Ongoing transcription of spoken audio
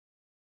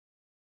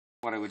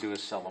What I would do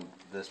is sell them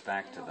this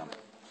back to them.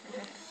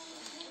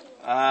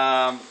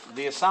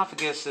 The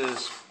esophagus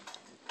is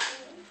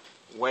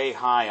way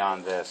high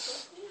on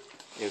this.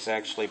 Is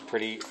actually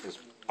is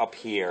up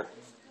here.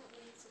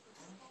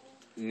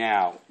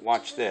 Now,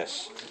 watch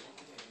this.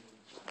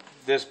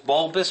 This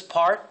bulbous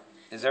part,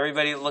 is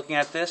everybody looking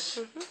at this?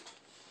 Mm-hmm.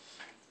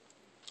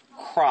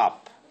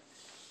 Crop.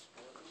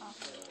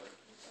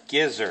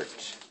 Gizzard,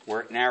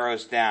 where it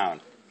narrows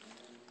down.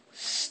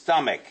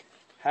 Stomach.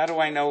 How do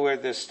I know where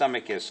the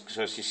stomach is?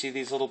 So you see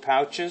these little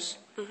pouches?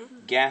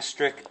 Mm-hmm.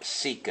 Gastric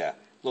ceca.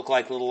 Look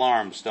like little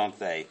arms, don't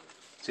they?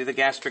 See the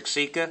gastric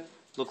ceca?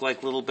 Look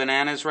like little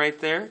bananas right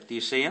there? Do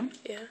you see them?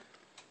 Yeah.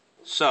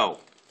 So,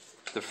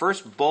 the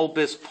first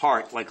bulbous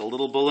part, like a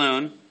little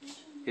balloon,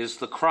 is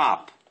the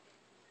crop.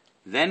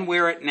 Then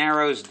where it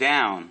narrows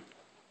down,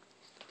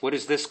 what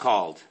is this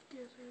called?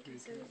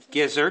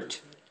 Gizzard.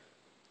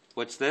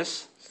 What's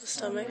this? The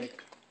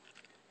stomach.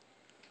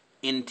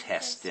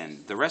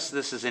 Intestine. The rest of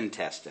this is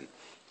intestine.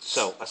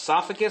 So,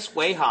 esophagus,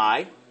 way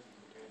high.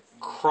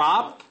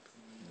 Crop,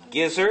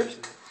 gizzard,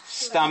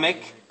 stomach,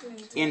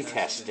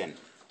 intestine.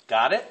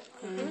 Got it?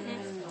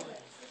 Mm-hmm.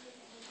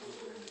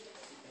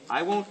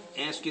 I won't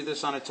ask you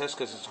this on a test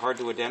because it's hard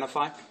to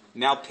identify.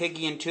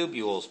 Malpighian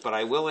tubules, but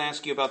I will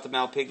ask you about the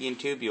Malpighian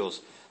tubules.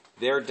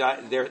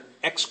 They're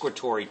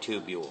excretory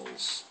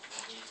tubules.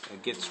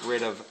 It gets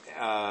rid of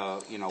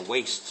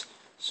waste.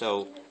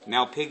 So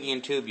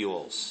Malpighian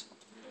tubules.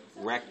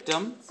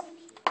 Rectum.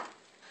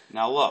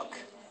 Now look.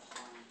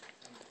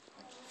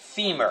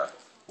 Femur,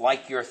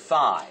 like your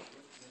thigh.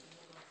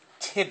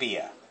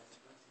 Tibia.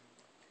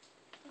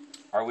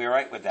 Are we all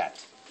right with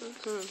that?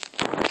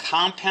 Mm-hmm.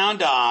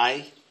 Compound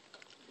eye,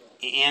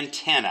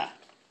 antenna.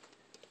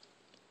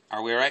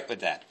 Are we all right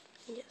with that?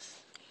 Yes.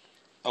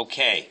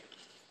 Okay.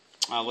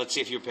 Let's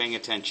see if you're paying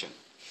attention.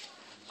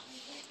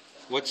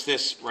 What's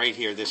this right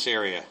here, this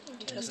area?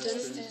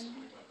 Intestine.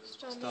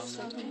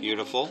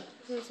 Beautiful.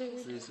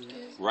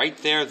 Right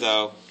there,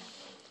 though.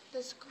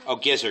 Oh,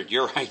 gizzard,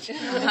 you're right.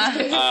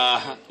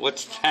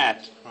 What's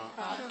that?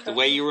 The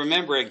way you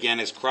remember again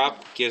is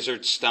crop,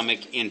 gizzard,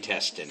 stomach,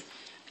 intestine.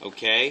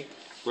 Okay?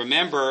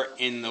 Remember,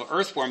 in the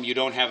earthworm, you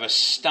don't have a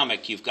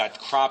stomach. You've got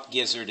crop,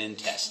 gizzard,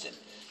 intestine.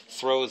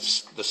 Throw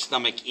the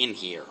stomach in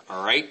here,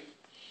 all right?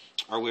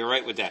 Are we all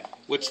right with that?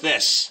 What's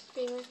this?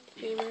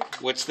 Femur.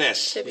 What's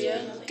this?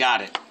 Tibia.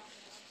 Got it.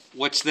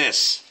 What's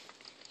this?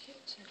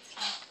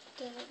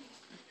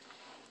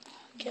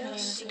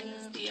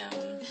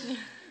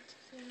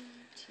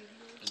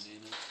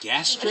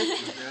 Gastric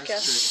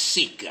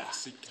ceca.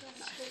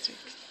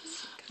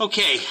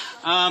 Okay,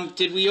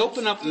 did we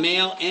open up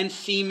male and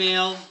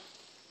female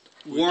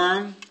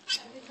worm?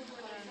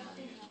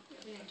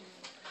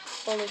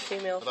 Only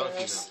female for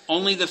us.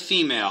 Only the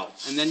female.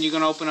 And then you're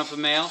going to open up a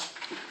male?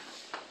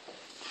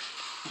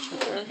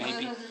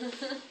 Maybe.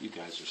 You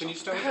guys are Can you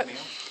start with the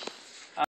male?